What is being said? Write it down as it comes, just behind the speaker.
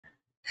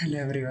Hello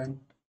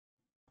everyone.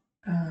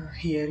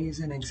 Here is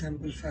an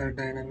example for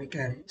dynamic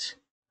arrays.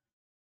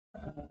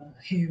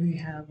 Here we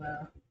have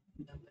a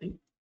memory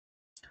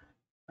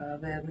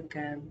where we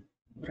can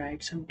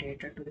write some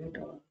data to it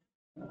or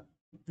uh,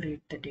 read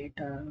the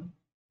data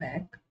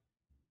back.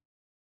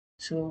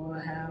 So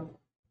I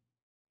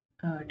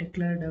have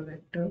declared a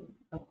vector,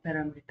 a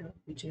parameter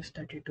which is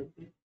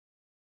 32-bit,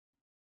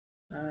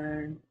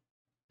 and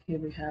here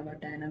we have a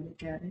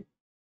dynamic array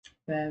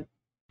where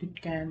it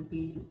can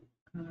be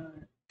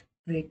uh,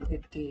 read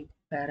with the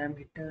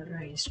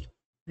parameterized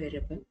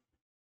variable,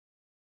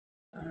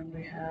 and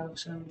we have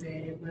some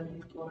variable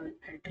called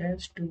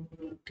address to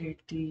locate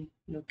the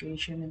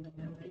location in the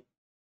memory,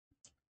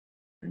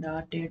 and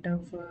our data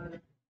for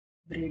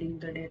reading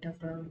the data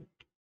from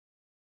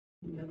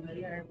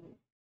memory and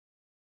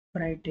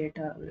write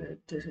data.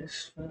 This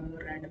is for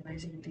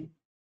randomizing the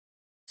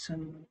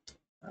some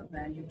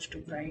values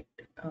to write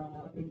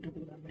into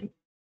the memory,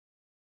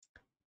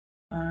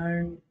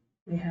 and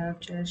we have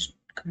just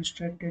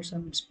constructed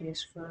some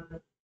space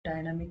for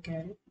dynamic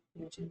array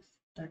which is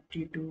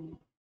 32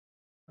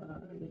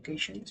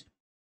 locations.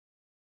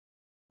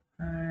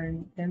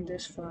 And in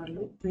this for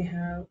loop, we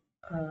have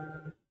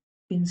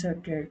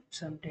inserted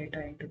some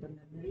data into the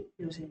memory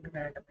using the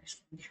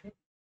randomized function.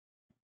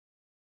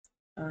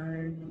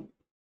 And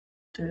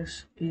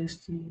this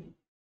is the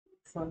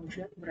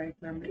function write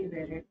memory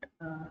where it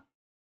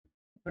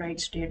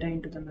writes data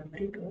into the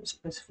memory to a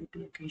specific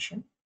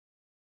location.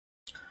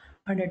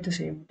 And at the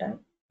same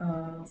time,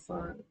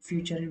 for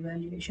future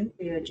evaluation,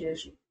 we are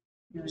just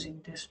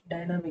using this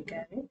dynamic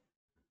array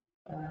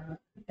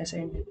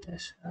assigned with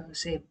this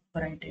same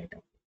write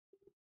data.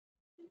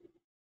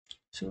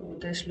 So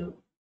this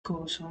loop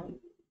goes on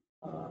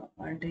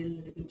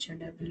until each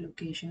and every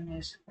location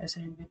is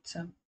assigned with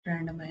some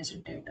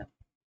randomized data.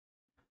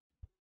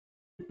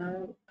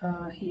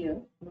 Now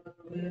here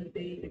we'll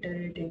be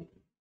iterating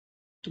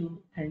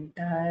through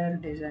entire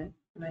design,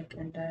 like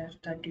entire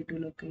 32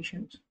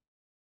 locations.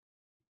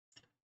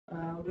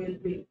 We'll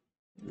be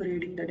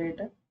reading the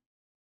data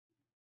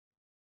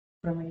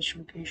from each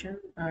location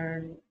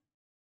and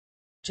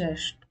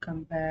just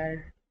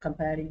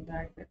comparing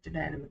that with the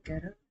dynamic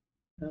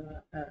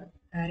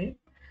array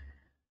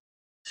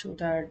so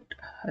that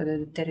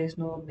there is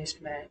no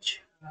mismatch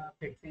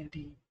between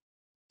the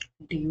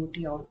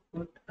DUT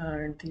output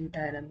and the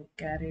dynamic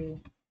array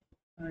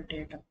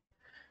data.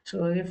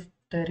 So if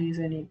there is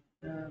any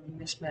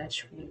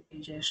mismatch, we'll be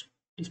just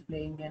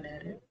displaying an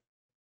error.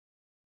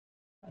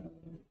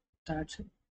 That's it.